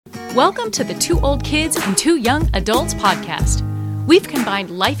Welcome to the Two Old Kids and Two Young Adults podcast. We've combined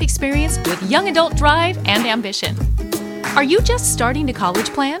life experience with young adult drive and ambition. Are you just starting to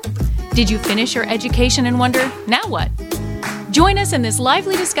college plan? Did you finish your education and wonder, now what? Join us in this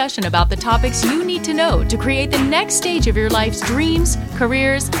lively discussion about the topics you need to know to create the next stage of your life's dreams,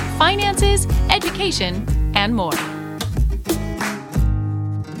 careers, finances, education, and more.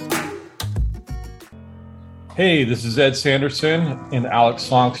 Hey, this is Ed Sanderson and Alex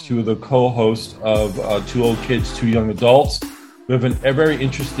Sonks, two of the co-hosts of Two Old Kids, Two Young Adults. We have a very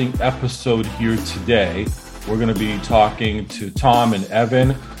interesting episode here today. We're going to be talking to Tom and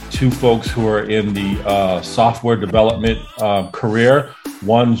Evan, two folks who are in the software development career.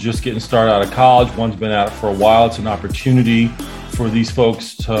 One's just getting started out of college. One's been at it for a while. It's an opportunity for these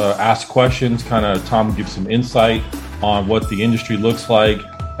folks to ask questions, kind of Tom give some insight on what the industry looks like.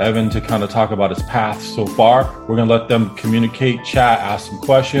 Evan to kind of talk about his path so far. We're going to let them communicate, chat, ask some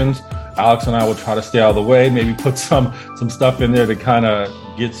questions. Alex and I will try to stay out of the way, maybe put some stuff in there to kind of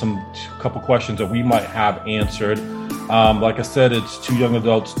get a couple questions that we might have answered. Like I said, it's two young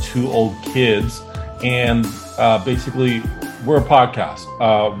adults, two old kids, and basically we're a podcast.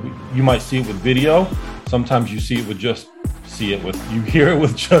 You might see it with video. Sometimes you you hear it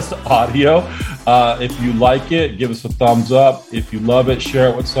with just audio. If you like it, give us a thumbs up. If you love it, share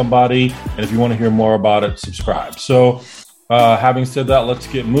it with somebody. And if you want to hear more about it, subscribe. So having said that, let's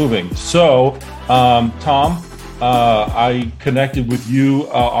get moving. So Tom, I connected with you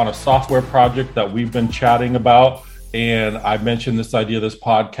on a software project that we've been chatting about. And I mentioned this idea of this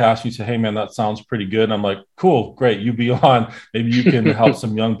podcast. You said, hey, man, that sounds pretty good. And I'm like, cool, great. You be on. Maybe you can help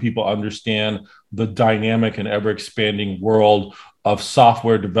some young people understand the dynamic and ever expanding world of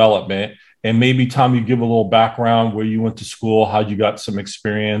software development. And maybe, Tom, you give a little background where you went to school, how you got some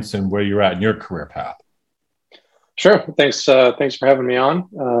experience and where you're at in your career path. Sure. Thanks for having me on.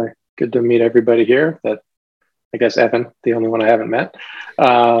 Good to meet everybody here. I guess Evan, the only one I haven't met.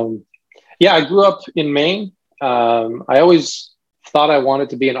 I grew up in Maine. I always thought I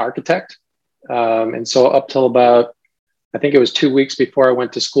wanted to be an architect. And so up till about, I think it was 2 weeks before I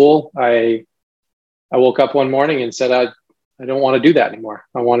went to school, I woke up one morning and said, I don't want to do that anymore.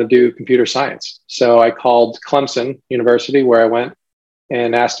 I want to do computer science. So I called Clemson University, where I went,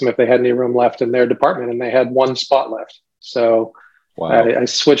 and asked them if they had any room left in their department. And they had one spot left. So wow. I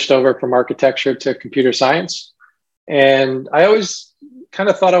switched over from architecture to computer science. And I always kind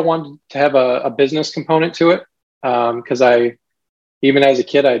of thought I wanted to have a business component to it. Because even as a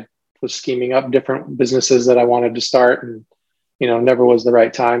kid, I was scheming up different businesses that I wanted to start, and never was the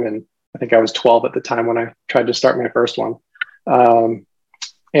right time. And I think I was 12 at the time when I tried to start my first one.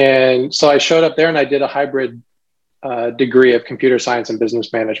 And so I showed up there and I did a hybrid degree of computer science and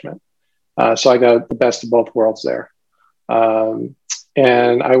business management. So I got the best of both worlds there. And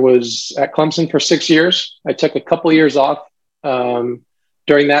I was at Clemson for 6 years. I took a couple of years off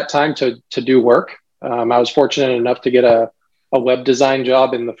during that time to do work. I was fortunate enough to get a web design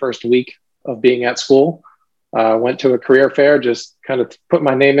job in the first week of being at school. Went to a career fair, just kind of put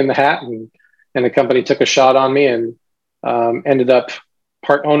my name in the hat, and the company took a shot on me, and ended up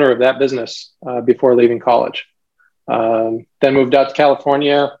part owner of that business before leaving college. Then moved out to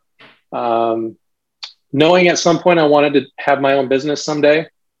California, knowing at some point I wanted to have my own business someday.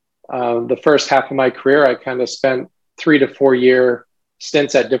 The first half of my career, I kind of spent 3 to 4 year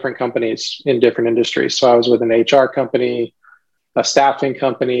stints at different companies in different industries. So I was with an HR company, a staffing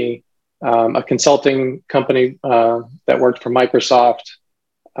company, a consulting company that worked for Microsoft.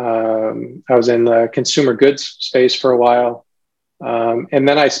 I was in the consumer goods space for a while. And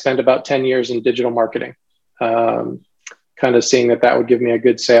then I spent about 10 years in digital marketing, kind of seeing that would give me a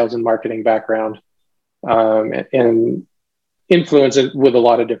good sales and marketing background, and influence it with a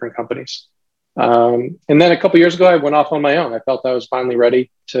lot of different companies. And then a couple of years ago, I went off on my own. I felt I was finally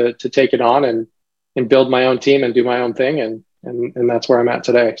ready to take it on and build my own team and do my own thing. And that's where I'm at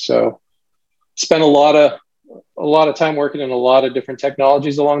today. So spent a lot of time working in a lot of different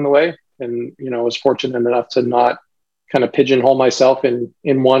technologies along the way. And, was fortunate enough to not kind of pigeonhole myself in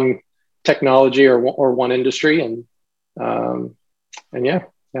one technology or one industry. And now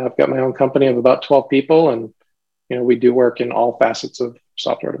I've got my own company of about 12 people, and, we do work in all facets of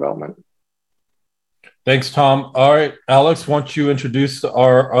software development. Thanks, Tom. All right, Alex, why don't you introduce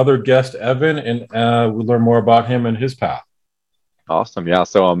our other guest, Evan, and we'll learn more about him and his path. Awesome. Yeah.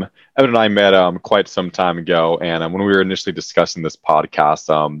 So Evan and I met quite some time ago. And when we were initially discussing this podcast,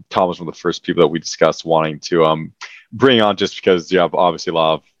 Tom was one of the first people that we discussed wanting to bring on just because you have obviously a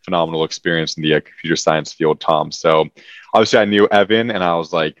lot of phenomenal experience in the computer science field, Tom. So obviously I knew Evan, and I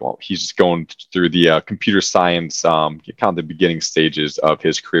was like, well, he's just going through the computer science, kind of the beginning stages of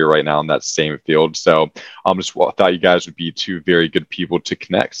his career right now in that same field. So thought you guys would be two very good people to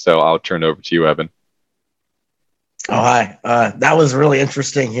connect. So I'll turn it over to you, Evan. Oh, hi. That was really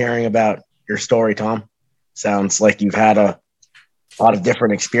interesting hearing about your story, Tom. Sounds like you've had a lot of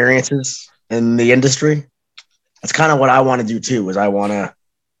different experiences in the industry. That's kind of what I want to do too, is I want to,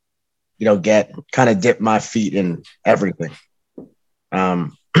 dip my feet in everything. But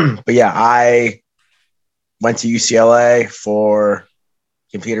yeah, I went to UCLA for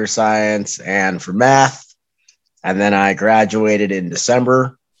computer science and for math. And then I graduated in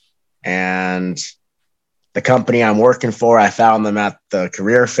December, and the company I'm working for, I found them at the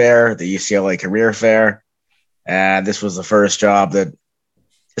career fair, the UCLA career fair. And this was the first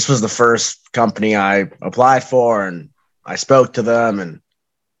company I applied for, and I spoke to them, and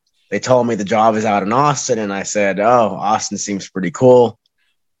they told me the job is out in Austin. And I said, oh, Austin seems pretty cool.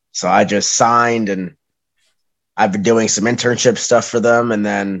 So I just signed, and I've been doing some internship stuff for them. And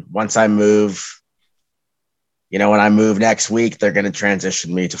then once I move, when I move next week, they're going to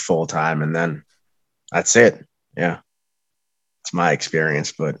transition me to full time. And then that's it. Yeah. It's my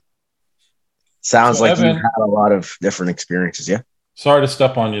experience, but sounds like Evan, you've had a lot of different experiences. Yeah. Sorry to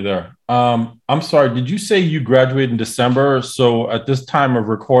step on you there. I'm sorry. Did you say you graduated in December? So at this time of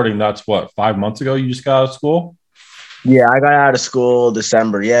recording, that's what, 5 months ago you just got out of school? Yeah, I got out of school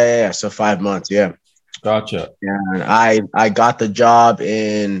December. Yeah. So 5 months. Yeah. Gotcha. And I got the job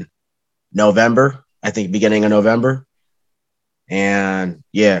in November, I think beginning of November. And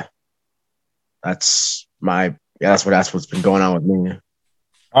yeah, that's what's been going on with me.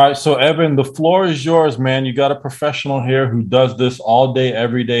 All right. So Evan, the floor is yours, man. You got a professional here who does this all day,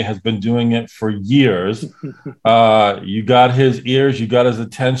 every day, has been doing it for years. You got his ears, you got his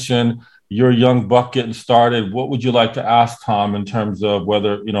attention. You're a young buck getting started. What would you like to ask Tom in terms of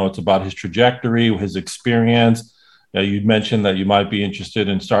whether, it's about his trajectory, his experience? You mentioned that you might be interested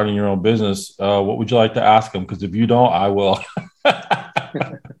in starting your own business. What would you like to ask him? Because if you don't, I will.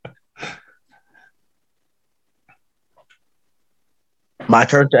 My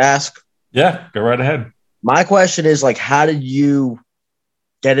turn to ask? Yeah, go right ahead. My question is, how did you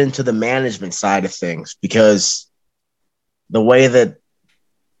get into the management side of things? Because the way that,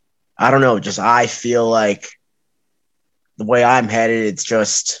 I don't know, just I feel like the way I'm headed, it's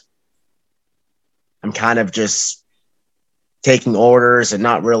just, I'm kind of just taking orders and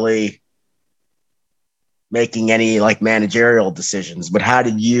not really making any managerial decisions. But how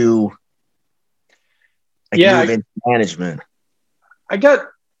did you move into management? I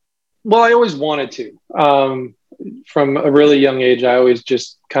always wanted to. From a really young age, I always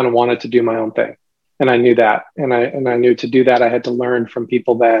just kind of wanted to do my own thing. And I knew that. And I knew to do that, I had to learn from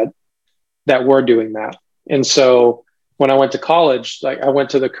people that were doing that. And so when I went to college, I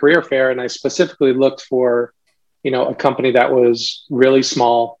went to the career fair, and I specifically looked for, a company that was really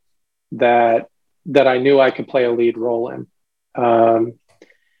small that I knew I could play a lead role in.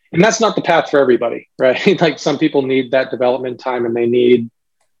 And that's not the path for everybody, right? Some people need that development time, and they need,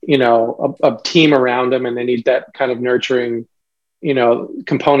 a team around them, and they need that kind of nurturing,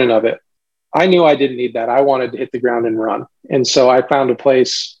 component of it. I knew I didn't need that. I wanted to hit the ground and run. And so I found a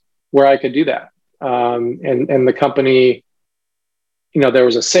place where I could do that. And the company, there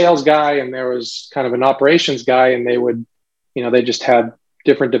was a sales guy, and there was kind of an operations guy, and they would, they just had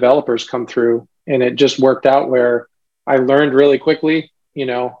different developers come through, and it just worked out where I learned really quickly.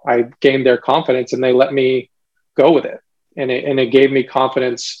 I gained their confidence, and they let me go with it. And it gave me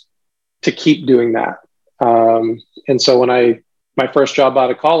confidence to keep doing that. And so when my first job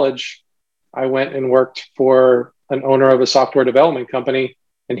out of college, I went and worked for an owner of a software development company,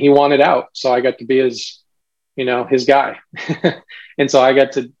 and he wanted out. So I got to be his guy. And so I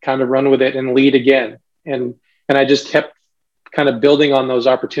got to kind of run with it and lead again. And I just kept kind of building on those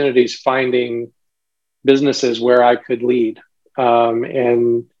opportunities, finding businesses where I could lead.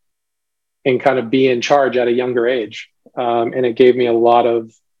 And kind of be in charge at a younger age. And it gave me a lot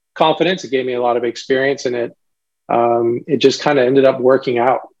of confidence. It gave me a lot of experience, and it just kind of ended up working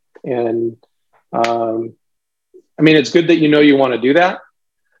out. And it's good that you want to do that.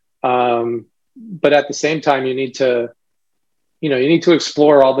 But at the same time, you need to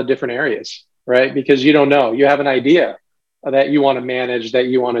explore all the different areas, right? Because you don't know. You have an idea that you want to manage, that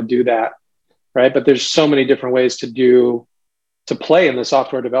you want to do that, right? But there's so many different ways to play in the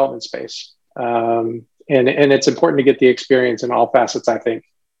software development space. And it's important to get the experience in all facets, I think,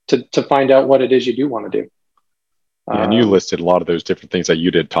 to find out what it is you do want to do. And you listed a lot of those different things that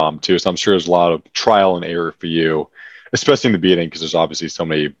you did, Tom, too. So I'm sure there's a lot of trial and error for you, especially in the beginning, because there's obviously so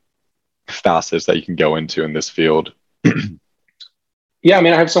many facets that you can go into in this field. Yeah, I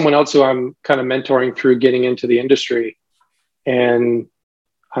mean, I have someone else who I'm kind of mentoring through getting into the industry, and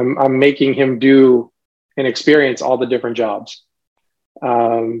I'm making him do and experience all the different jobs.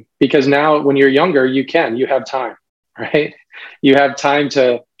 Because now when you're younger, you have time, right? You have time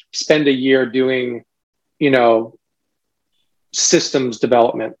to spend a year doing, systems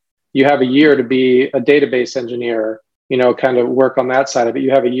development. You have a year to be a database engineer, kind of work on that side of it.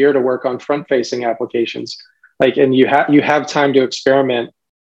 You have a year to work on front-facing applications. And you have time to experiment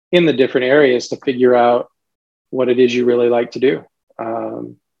in the different areas to figure out what it is you really like to do.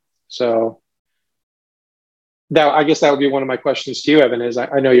 So that, I guess that would be one of my questions to you, Evan, is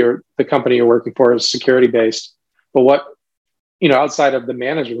I know the company you're working for is security based, but what, outside of the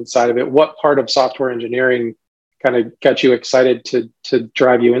management side of it, what part of software engineering kind of got you excited to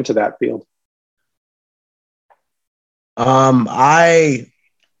drive you into that field? I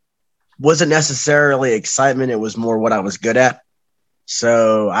wasn't necessarily excitement. It was more what I was good at.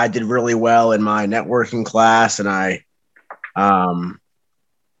 So I did really well in my networking class, and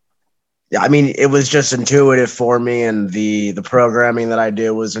it was just intuitive for me, and the programming that I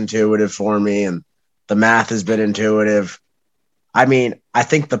do was intuitive for me, and the math has been intuitive. I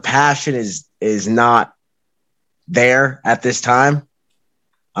think the passion is not there at this time.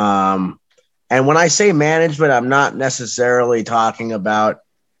 And when I say management, I'm not necessarily talking about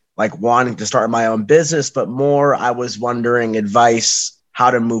like wanting to start my own business, but more I was wondering advice,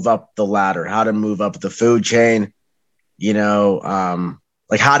 how to move up the ladder, how to move up the food chain,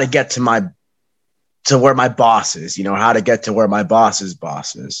 like how to get to where my boss is, how to get to where my boss's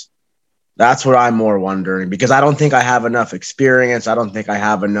boss is. That's what I'm more wondering, because I don't think I have enough experience. I don't think I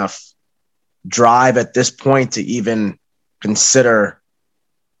have enough drive at this point to even consider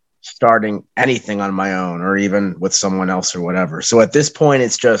starting anything on my own or even with someone else or whatever. So at this point,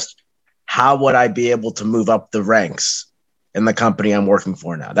 it's just, how would I be able to move up the ranks in the company I'm working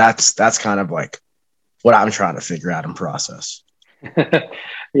for now? That's kind of like what I'm trying to figure out and process.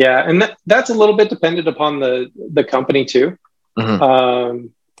 Yeah. And that's a little bit dependent upon the company too. Mm-hmm.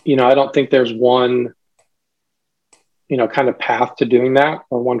 I don't think there's one, kind of path to doing that,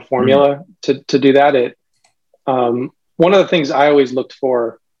 or one formula to do that. One of the things I always looked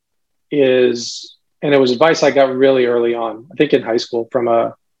for is, and it was advice I got really early on, I think in high school from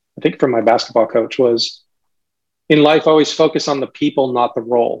my basketball coach, was in life, always focus on the people, not the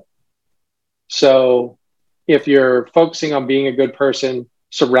role. So if you're focusing on being a good person,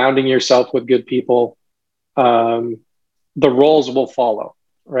 surrounding yourself with good people, the roles will follow,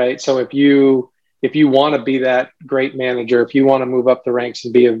 right? So if you want to be that great manager, if you want to move up the ranks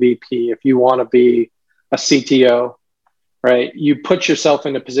and be a VP, if you want to be a CTO, right? You put yourself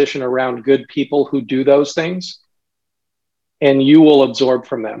in a position around good people who do those things, and you will absorb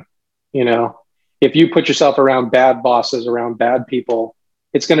from them. If you put yourself around bad bosses, around bad people,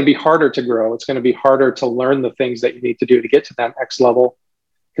 it's going to be harder to grow. It's going to be harder to learn the things that you need to do to get to that next level,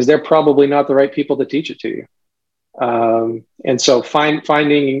 because they're probably not the right people to teach it to you. And so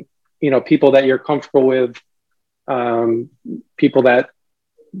finding, people that you're comfortable with, people that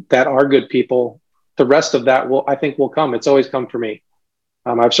are good people, the rest of that I think will come. It's always come for me.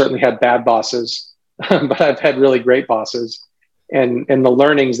 I've certainly had bad bosses, but I've had really great bosses, and the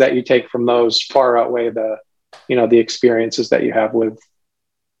learnings that you take from those far outweigh the experiences that you have with,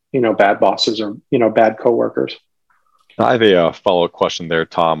 bad bosses or, bad coworkers. I have a follow-up question there,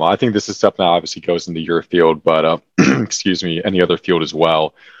 Tom. I think this is stuff that obviously goes into your field, but excuse me, any other field as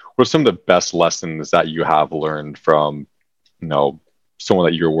well. What are some of the best lessons that you have learned from, someone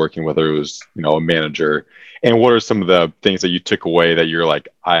that you're working with, or it was, a manager? And what are some of the things that you took away that you're like,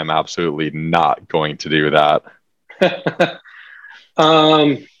 I am absolutely not going to do that?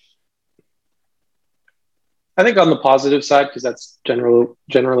 I think on the positive side, because that's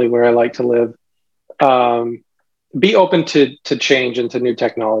generally where I like to live, be open to change and to new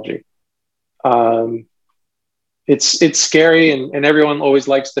technology. It's scary, and everyone always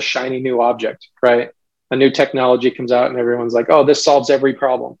likes the shiny new object, right? A new technology comes out and everyone's like, oh, this solves every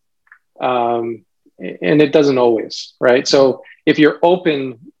problem. And it doesn't always, right? So if you're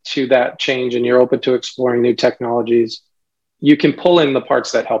open to that change and you're open to exploring new technologies, you can pull in the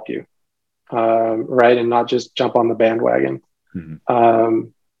parts that help you, right? And not just jump on the bandwagon. Mm-hmm.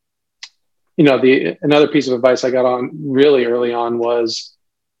 Another piece of advice I got on really early on was,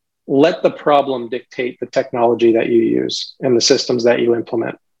 let the problem dictate the technology that you use and the systems that you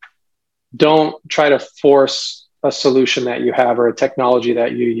implement. Don't try to force a solution that you have or a technology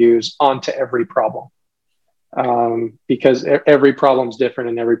that you use onto every problem. because every problem is different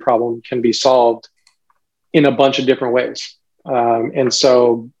and every problem can be solved in a bunch of different ways. And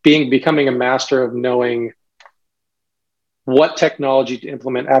so becoming a master of knowing what technology to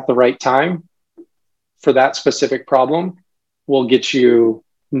implement at the right time for that specific problem will get you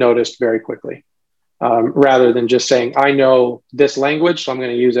noticed very quickly, rather than just saying, I know this language, so I'm going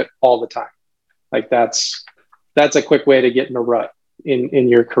to use it all the time. Like that's a quick way to get in a rut in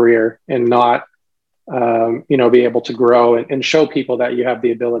your career and not, be able to grow and show people that you have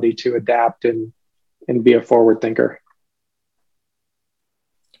the ability to adapt and be a forward thinker.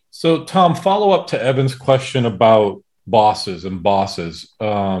 So, Tom, follow up to Evan's question about bosses.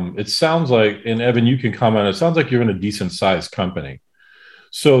 It sounds like, and Evan, you can comment, it sounds like you're in a decent sized company.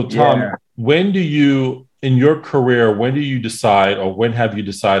 So, Tom, when do you, in your career, when do you decide, or when have you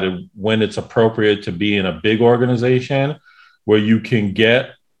decided when it's appropriate to be in a big organization where you can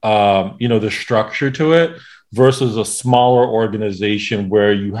get, the structure to it versus a smaller organization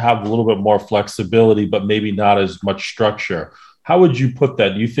where you have a little bit more flexibility, but maybe not as much structure? How would you put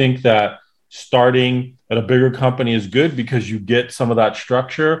that? Do you think that starting at a bigger company is good because you get some of that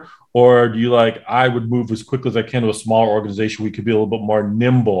structure? Or do you I would move as quickly as I can to a smaller organization? We could be a little bit more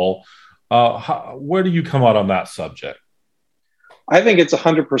nimble. Where do you come out on that subject? I think it's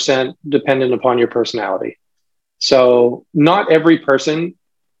 100% dependent upon your personality. So not every person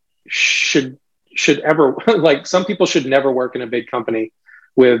should ever, some people should never work in a big company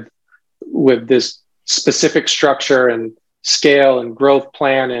with this specific structure and scale and growth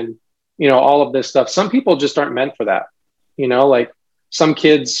plan and, all of this stuff. Some people just aren't meant for that. Some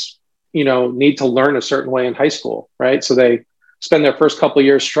kids, need to learn a certain way in high school, right? So they spend their first couple of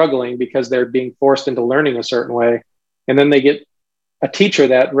years struggling because they're being forced into learning a certain way. And then they get a teacher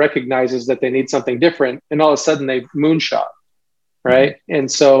that recognizes that they need something different. And all of a sudden they moonshot, right? Mm-hmm.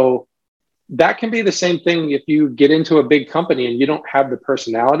 And so that can be the same thing if you get into a big company and you don't have the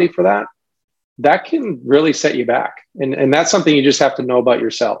personality for that. That can really set you back. And that's something you just have to know about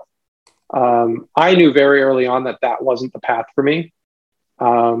yourself. I knew very early on that wasn't the path for me.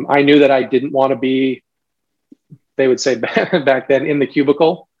 I knew that I didn't want to be, they would say back then, in the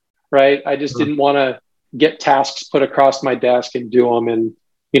cubicle, right? I just didn't want to get tasks put across my desk and do them and,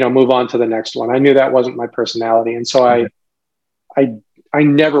 move on to the next one. I knew that wasn't my personality. And so I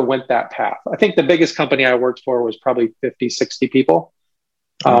never went that path. I think the biggest company I worked for was probably 50, 60 people.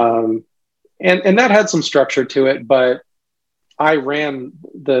 And that had some structure to it, but I ran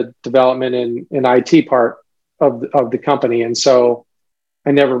the development and IT part of the company. And so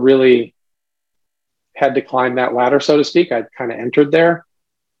I never really had to climb that ladder, so to speak. I kind of entered there.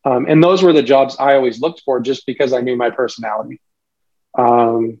 And those were the jobs I always looked for just because I knew my personality.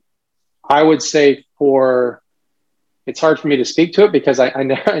 I would say it's hard for me to speak to it because I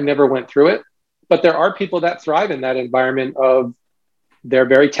never went through it, but there are people that thrive in that environment of they're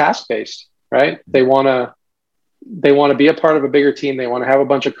very task-based, right? They want to be a part of a bigger team. They want to have a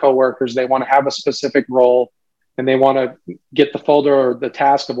bunch of coworkers. They want to have a specific role and they want to get the folder or the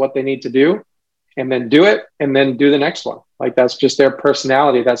task of what they need to do and then do it and then do the next one. That's just their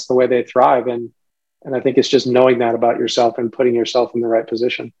personality. That's the way they thrive. And I think it's just knowing that about yourself and putting yourself in the right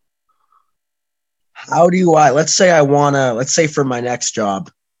position. How do let's say for my next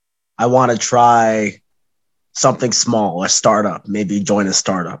job, I want to try something small, a startup, maybe join a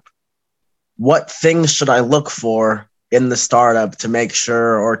startup. What things should I look for in the startup to make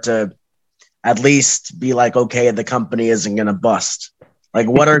sure, or to at least be okay, the company isn't going to bust?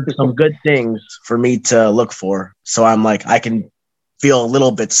 What are some good things for me to look for so I'm I can feel a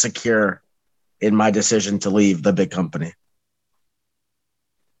little bit secure in my decision to leave the big company?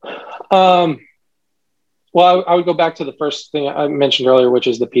 Well, I would go back to the first thing I mentioned earlier, which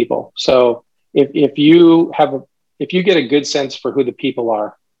is the people. So if you get a good sense for who the people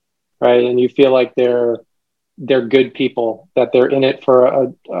are, right, and you feel like they're good people, that they're in it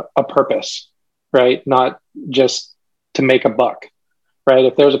for a purpose, right, not just to make a buck, right?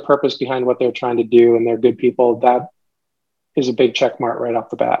 If there's a purpose behind what they're trying to do and they're good people, that is a big check mark right off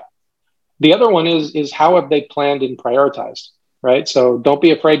the bat. The other one is how have they planned and prioritized, right? So don't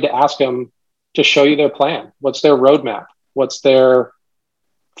be afraid to ask them to show you their plan. What's their roadmap? What's their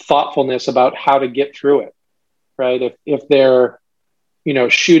thoughtfulness about how to get through it, right? If they're,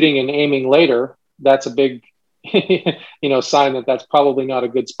 shooting and aiming later, that's a big, sign that that's probably not a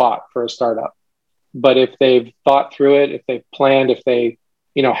good spot for a startup. But if they've thought through it, if they've planned, if they,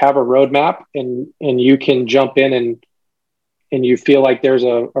 have a roadmap and you can jump in and you feel like there's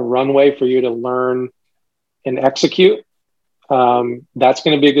a runway for you to learn and execute, that's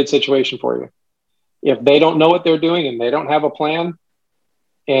going to be a good situation for you. If they don't know what they're doing and they don't have a plan,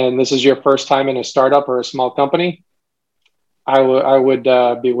 and this is your first time in a startup or a small company, I would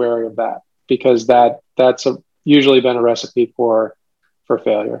be wary of that, because that's usually been a recipe for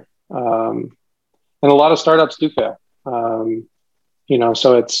failure. And a lot of startups do fail.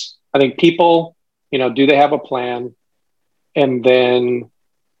 So I think people, do they have a plan? And then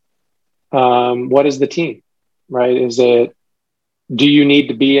what is the team, right? Do you need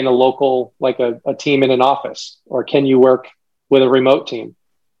to be in a local, like a team in an office, or can you work with a remote team?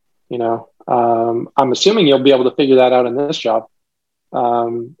 I'm assuming you'll be able to figure that out in this job.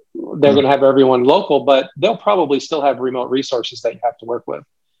 They're going to have everyone local, but they'll probably still have remote resources that you have to work with.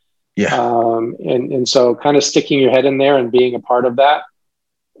 Yeah. And so kind of sticking your head in there and being a part of that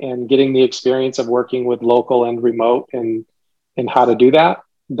and getting the experience of working with local and remote and how to do that,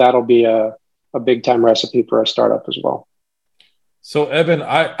 that'll be a big time recipe for a startup as well. So Evan,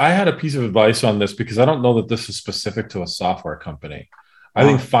 I had a piece of advice on this, because I don't know that this is specific to a software company. I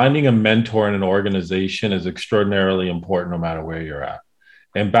think finding a mentor in an organization is extraordinarily important no matter where you're at.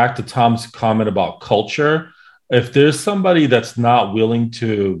 And back to Tom's comment about culture, if there's somebody that's not willing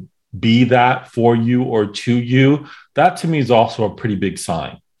to be that for you or to you, that to me is also a pretty big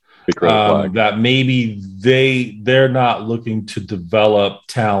sign. That maybe they're not looking to develop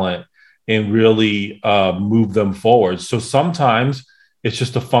talent and really move them forward. So sometimes it's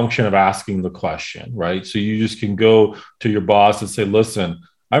just a function of asking the question, right? So you just can go to your boss and say, listen,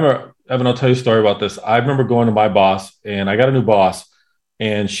 I remember, Evan, I'll tell you a story about this. I remember going to my boss, and I got a new boss,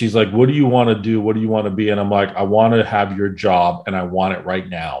 and she's like, what do you want to do? What do you want to be? And I'm like, I want to have your job, and I want it right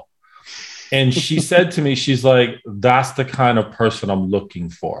now. And she said to me, she's like, that's the kind of person I'm looking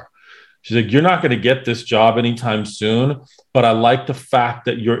for. She's like, you're not going to get this job anytime soon, but I like the fact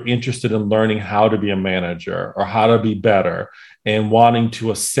that you're interested in learning how to be a manager or how to be better and wanting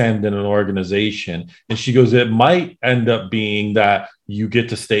to ascend in an organization. And she goes, it might end up being that you get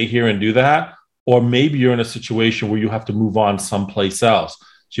to stay here and do that, or maybe you're in a situation where you have to move on someplace else.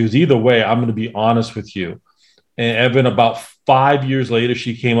 She goes, either way, I'm going to be honest with you. And Evan, about 5 years later,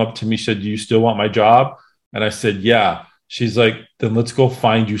 she came up to me, said, do you still want my job? And I said, yeah. She's like, then let's go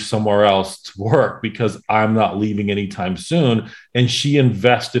find you somewhere else to work, because I'm not leaving anytime soon. And she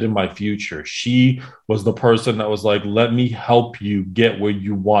invested in my future. She was the person that was like, let me help you get where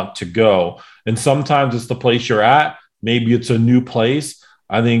you want to go. And sometimes it's the place you're at. Maybe it's a new place.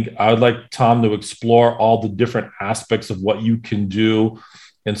 I think I would like Tom to explore all the different aspects of what you can do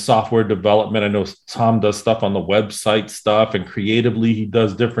in software development. I know Tom does stuff on the website stuff, and creatively he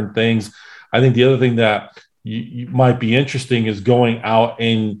does different things. I think the other thing that you might be interesting is going out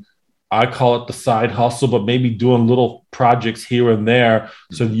and, I call it the side hustle, but maybe doing little projects here and there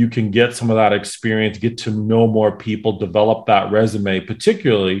so you can get some of that experience, get to know more people, develop that resume,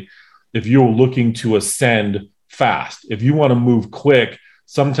 particularly if you're looking to ascend fast. If you want to move quick,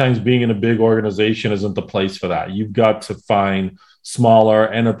 sometimes being in a big organization isn't the place for that. You've got to find smaller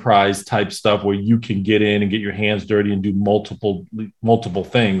enterprise type stuff where you can get in and get your hands dirty and do multiple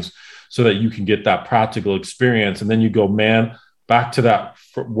things, so that you can get that practical experience. And then you go, man, back to that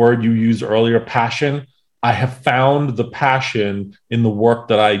word you used earlier, passion. I have found the passion in the work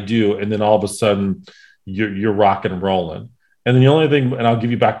that I do. And then all of a sudden you're rocking and rolling. And then the only thing, and I'll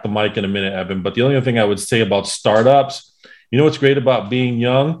give you back the mic in a minute, Evan, but the only thing I would say about startups, you know what's great about being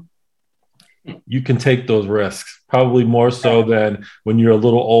young? You can take those risks, probably more so than when you're a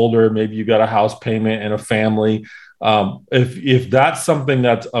little older. Maybe you got a house payment and a family. If that's something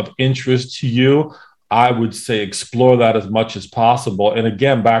that's of interest to you, I would say explore that as much as possible. And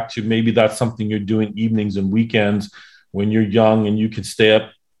again, back to maybe that's something you're doing evenings and weekends when you're young and you can stay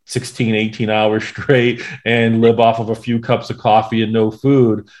up 16, 18 hours straight and live off of a few cups of coffee and no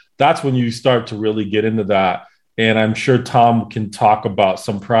food. That's when you start to really get into that. And I'm sure Tom can talk about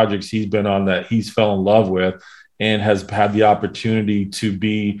some projects he's been on that he's fell in love with and has had the opportunity to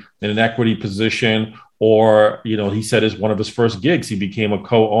be in an equity position, or, he said is one of his first gigs, he became a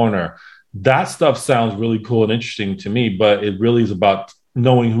co-owner. That stuff sounds really cool and interesting to me, but it really is about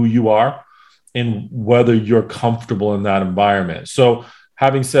knowing who you are and whether you're comfortable in that environment. So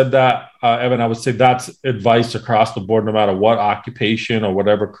having said that, Evan, I would say that's advice across the board, no matter what occupation or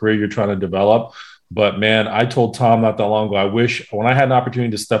whatever career you're trying to develop. But man, I told Tom not that long ago, I wish when I had an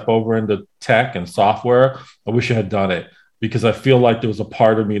opportunity to step over into tech and software, I wish I had done it, because I feel like there was a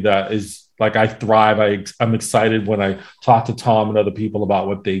part of me that is like, I thrive. I'm excited when I talk to Tom and other people about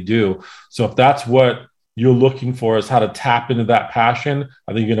what they do. So if that's what you're looking for, is how to tap into that passion,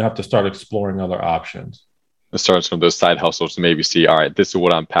 I think you're going to have to start exploring other options. It starts from those side hustles to maybe see, all right, this is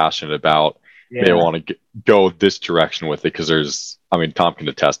what I'm passionate about. Yeah. Maybe I want to go this direction with it, because Tom can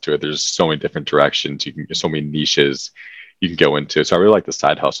attest to it. There's so many different directions. You can get so many niches you can go into. So I really like the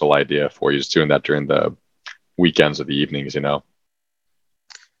side hustle idea for you, just doing that during the weekends or the evenings, you know.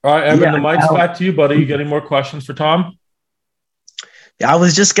 All right, Evan, the mic's back to you, buddy. You got any more questions for Tom? Yeah, I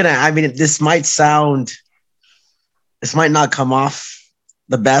was just gonna. I mean, this might not come off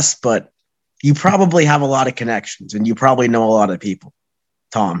the best, but you probably have a lot of connections and you probably know a lot of people,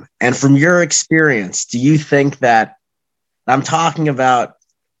 Tom. And from your experience, do you think that, I'm talking about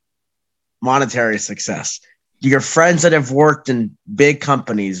monetary success, your friends that have worked in big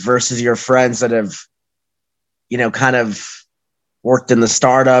companies versus your friends that have, kind of worked in the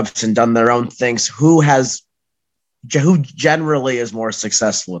startups and done their own things, who generally is more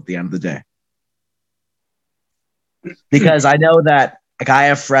successful at the end of the day? Because I know that, like, I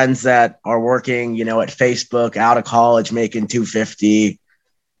have friends that are working, at Facebook out of college making $250,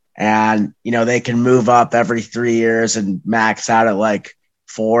 and they can move up every 3 years and max out at like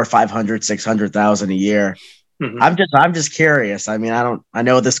 400, 500, 600,000 a year. Mm-hmm. I'm just curious. I mean, I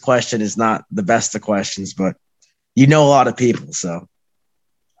know this question is not the best of questions, but a lot of people, so.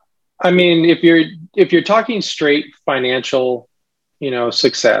 I mean, if you're talking straight financial,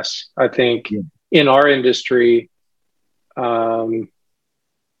 success, I think in our industry,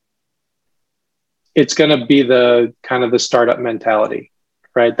 it's going to be the kind of the startup mentality,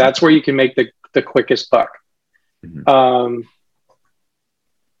 right? That's where you can make the quickest buck. Mm-hmm.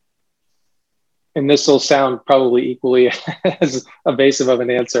 And this will sound probably equally as evasive of an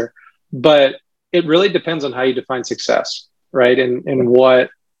answer, but it really depends on how you define success, right? And what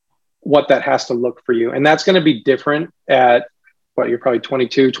that has to look for you. And that's going to be different at you're probably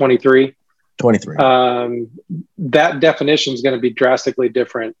 22, 23. 23. That definition is going to be drastically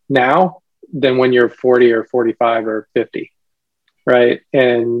different now than when you're 40 or 45 or 50, right?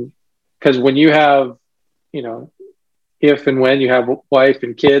 And because when you have, if and when you have a wife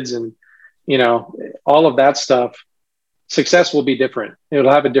and kids and, all of that stuff, success will be different.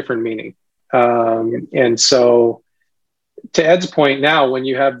 It'll have a different meaning. And so to Ed's point now, when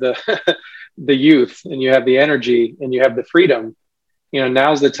you have the youth and you have the energy and you have the freedom,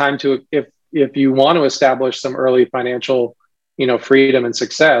 now's the time to, if you want to establish some early financial, freedom and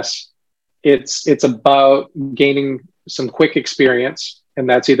success, it's about gaining some quick experience. And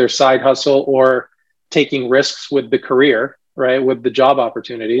that's either side hustle or taking risks with the career, right? With the job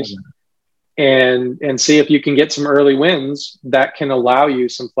opportunities. Mm-hmm. And see if you can get some early wins that can allow you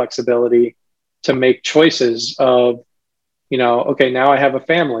some flexibility to make choices of, okay, now I have a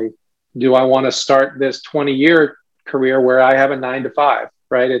family. Do I want to start this 20-year career where I have a 9 to 5,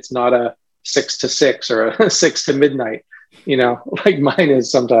 right? It's not a 6 to 6 or a 6 to midnight, like mine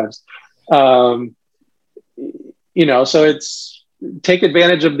is sometimes. So it's take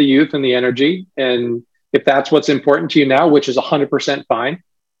advantage of the youth and the energy. And if that's what's important to you now, which is 100% fine,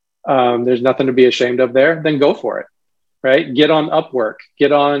 there's nothing to be ashamed of there, then go for it, right? Get on Upwork,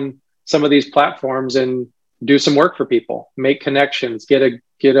 get on some of these platforms and do some work for people, make connections, get a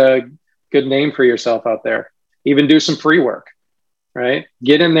good name for yourself out there, even do some free work, right?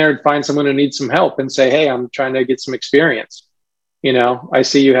 Get in there and find someone who needs some help and say, hey, I'm trying to get some experience. I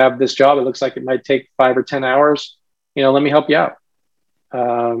see you have this job. It looks like it might take 5 or 10 hours. Let me help you out.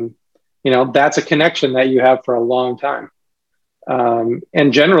 That's a connection that you have for a long time.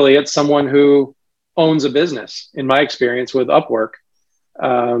 And generally it's someone who owns a business. In my experience with Upwork,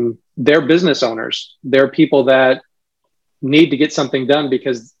 they're business owners. They're people that need to get something done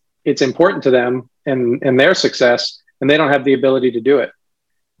because it's important to them and their success, and they don't have the ability to do it.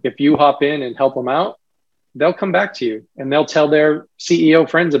 If you hop in and help them out, they'll come back to you and they'll tell their CEO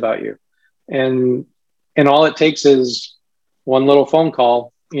friends about you. And all it takes is one little phone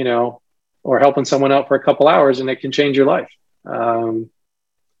call, or helping someone out for a couple hours, and it can change your life. I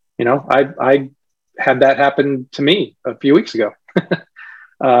had that happen to me a few weeks ago.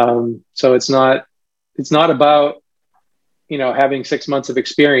 So it's not about, having 6 months of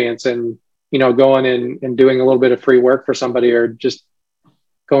experience and, going and doing a little bit of free work for somebody or just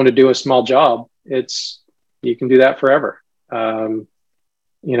going to do a small job. You can do that forever. And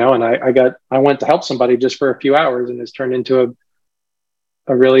I went to help somebody just for a few hours, and it's turned into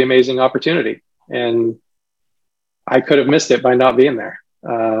a really amazing opportunity. And I could have missed it by not being there.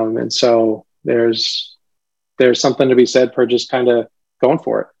 And so there's something to be said for just kind of going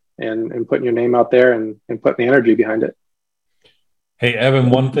for it and putting your name out there and putting the energy behind it. Hey, Evan,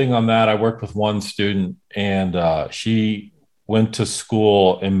 one thing on that, I worked with one student, and she went to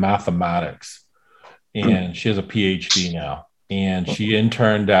school in mathematics, and she has a PhD now. And she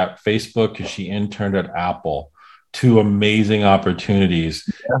interned at Facebook and she interned at Apple. two amazing opportunities.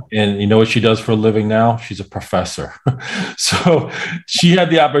 Yeah. And you know what she does for a living now? She's a professor. So she had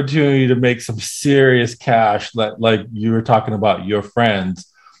the opportunity to make some serious cash, like you were talking about your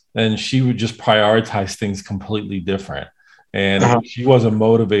friends, and she would just prioritize things completely different. And she wasn't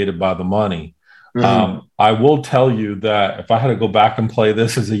motivated by the money. I will tell you that if I had to go back and play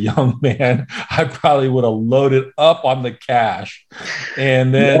this as a young man, I probably would have loaded up on the cash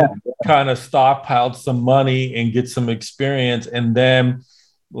and then kind of stockpiled some money and get some experience. And then,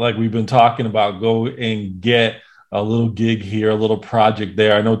 like we've been talking about, go and get a little gig here, a little project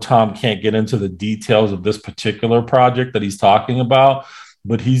there. I know Tom can't get into the details of this particular project that he's talking about,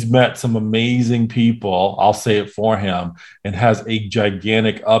 but he's met some amazing people, I'll say it for him, and has a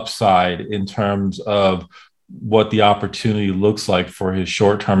gigantic upside in terms of what the opportunity looks like for his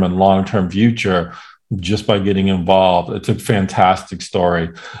short-term and long-term future just by getting involved. It's a fantastic story.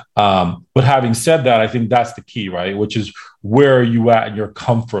 But having said that, I think that's the key, right? Which is, where are you at in your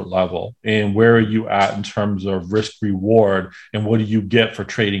comfort level, and where are you at in terms of risk reward, and what do you get for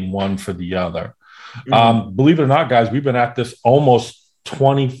trading one for the other? Believe it or not, guys, we've been at this almost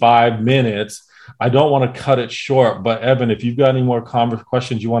 25 minutes. I don't want to cut it short, but Evan, if you've got any more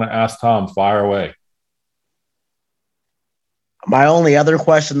questions you want to ask Tom, fire away. My only other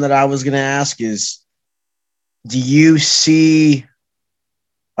question that I was going to ask is, do you see,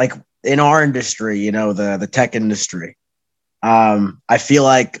 like in our industry, you know, the tech industry, I feel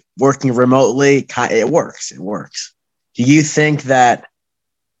like working remotely, it works. Do you think that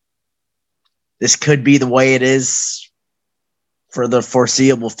this could be the way it is for the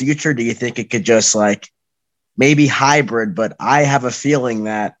foreseeable future? Do you think it could just like maybe hybrid? But I have a feeling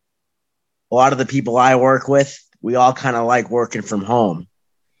that a lot of the people I work with, we all kind of like working from home.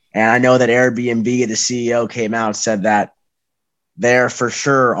 And I know that Airbnb, the CEO, came out and said that they're for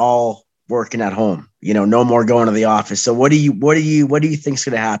sure all working at home. You know, no more going to the office. So what do you think is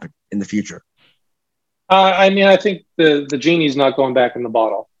going to happen in the future? I mean, I think the genie's not going back in the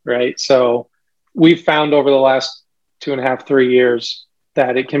bottle, right? So we've found over the last 2.5, 3 years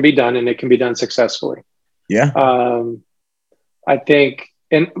that it can be done, and it can be done successfully. Yeah. I think,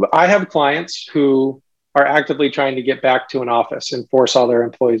 and I have clients who are actively trying to get back to an office and force all their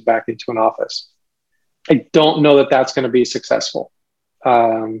employees back into an office. I don't know that that's going to be successful.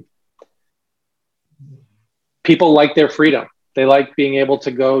 People like their freedom. They like being able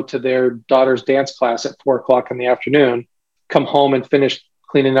to go to their daughter's dance class at 4:00 in the afternoon, come home and finish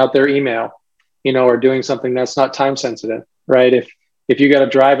cleaning out their email, you know, or doing something that's not time sensitive, right? If you got to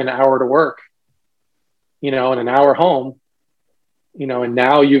drive an hour to work, you know, and an hour home, you know, and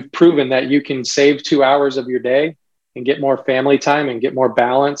now you've proven that you can save 2 hours of your day and get more family time and get more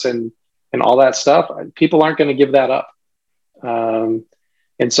balance and all that stuff, people aren't going to give that up.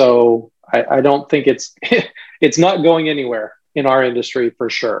 And so I don't think it's not going anywhere in our industry for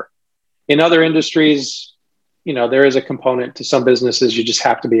sure. In other industries, you know, there is a component to some businesses, you just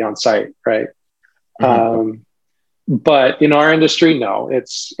have to be on site, right? But in our industry, no,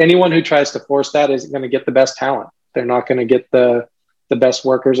 it's anyone who tries to force that isn't going to get the best talent. They're not going to get the best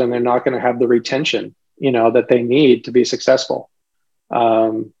workers, and they're not going to have the retention, you know, that they need to be successful.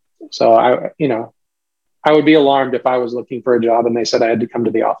 So I would be alarmed if I was looking for a job and they said I had to come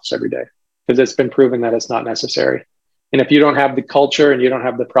to the office every day, because it's been proven that it's not necessary. And if you don't have the culture and you don't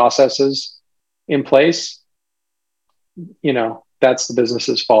have the processes in place, you know, that's the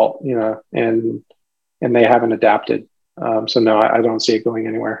business's fault, you know, and they haven't adapted. So no, I don't see it going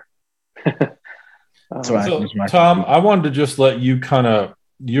anywhere. So, Tom, I wanted to just let you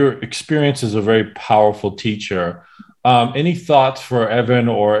your experience as a very powerful teacher. Any thoughts for Evan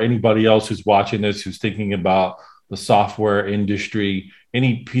or anybody else who's watching this, who's thinking about the software industry?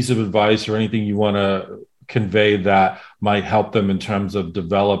 Any piece of advice or anything you want to convey that might help them in terms of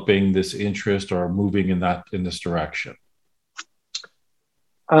developing this interest or moving in this direction?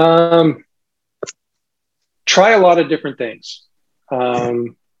 Try a lot of different things.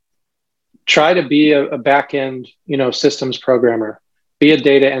 Try to be a back-end, you know, systems programmer, be a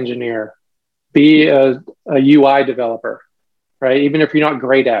data engineer, be a UI developer, right? Even if you're not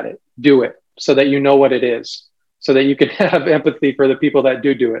great at it, do it so that you know what it is, so that you can have empathy for the people that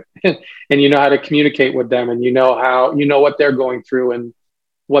do it and you know how to communicate with them, and you know what they're going through and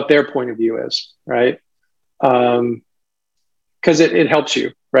what their point of view is, right? Because it helps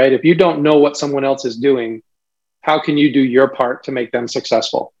you, right? If you don't know what someone else is doing, how can you do your part to make them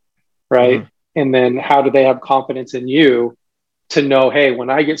successful, right? Mm-hmm. And then how do they have confidence in you to know, hey, when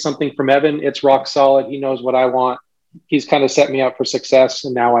I get something from Evan, it's rock solid. He knows what I want. He's kind of set me up for success,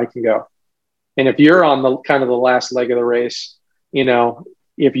 and now I can go. And if you're on the kind of the last leg of the race, you know,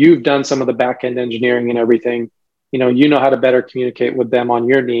 if you've done some of the back end engineering and everything, you know how to better communicate with them on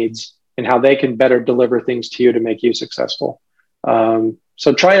your needs and how they can better deliver things to you to make you successful.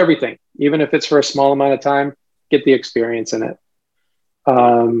 So try everything, even if it's for a small amount of time, get the experience in it.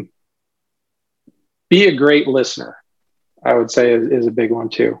 Be a great listener, I would say is a big one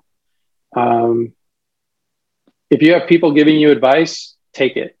too. If you have people giving you advice,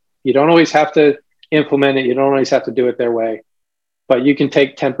 take it. You don't always have to implement it. You don't always have to do it their way, but you can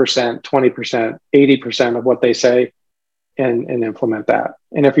take 10%, 20%, 80% of what they say and implement that.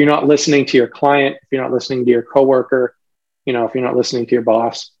 And if you're not listening to your client, if you're not listening to your coworker, if you're not listening to your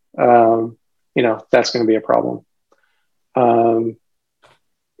boss, that's going to be a problem.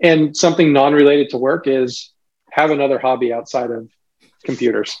 And something non-related to work is have another hobby outside of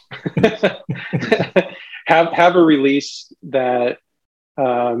computers. have a release that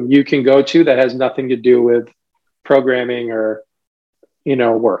you can go to that has nothing to do with programming or,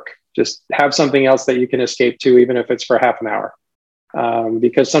 work. Just have something else that you can escape to, even if it's for half an hour.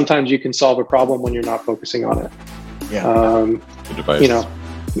 Because sometimes you can solve a problem when you're not focusing on it. Yeah.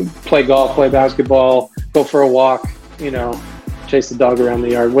 Play golf, play basketball, go for a walk, chase the dog around the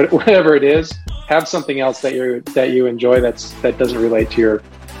yard, whatever it is, have something else that you enjoy that doesn't relate to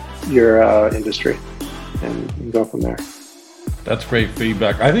your industry, and go from there. That's great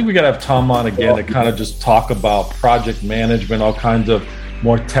feedback. I think we got to have Tom on again to kind of just talk about project management, all kinds of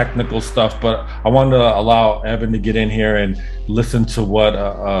more technical stuff. But I wanted to allow Evan to get in here and listen to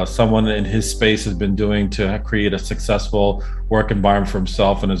what someone in his space has been doing to create a successful work environment for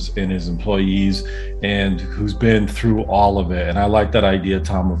himself and his employees, and who's been through all of it. And I like that idea,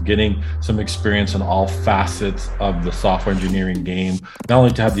 Tom, of getting some experience in all facets of the software engineering game, not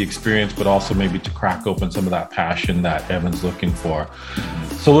only to have the experience, but also maybe to crack open some of that passion that Evan's looking for.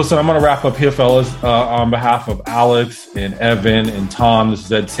 So listen, I'm going to wrap up here, fellas. On behalf of Alex and Evan and Tom, this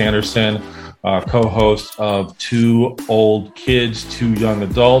is Ed Sanderson, co-host of Two Old Kids, Two Young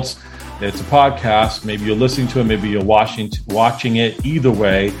Adults. It's a podcast. Maybe you're listening to it. Maybe you're watching it. Either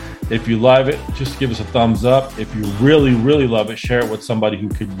way, if you love it, just give us a thumbs up. If you really, really love it, share it with somebody who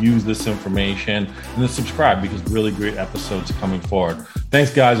could use this information. And then subscribe, because really great episodes coming forward.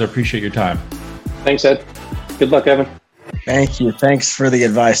 Thanks, guys. I appreciate your time. Thanks, Ed. Good luck, Evan. Thank you. Thanks for the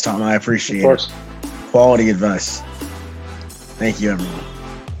advice, Tom. I appreciate it. Of course. Quality advice. Thank you, everyone.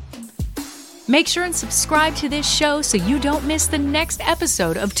 Make sure and subscribe to this show so you don't miss the next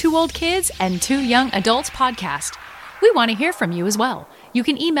episode of Two Old Kids and Two Young Adults podcast. We want to hear from you as well. You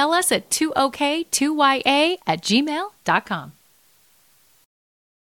can email us at 2ok2ya@gmail.com.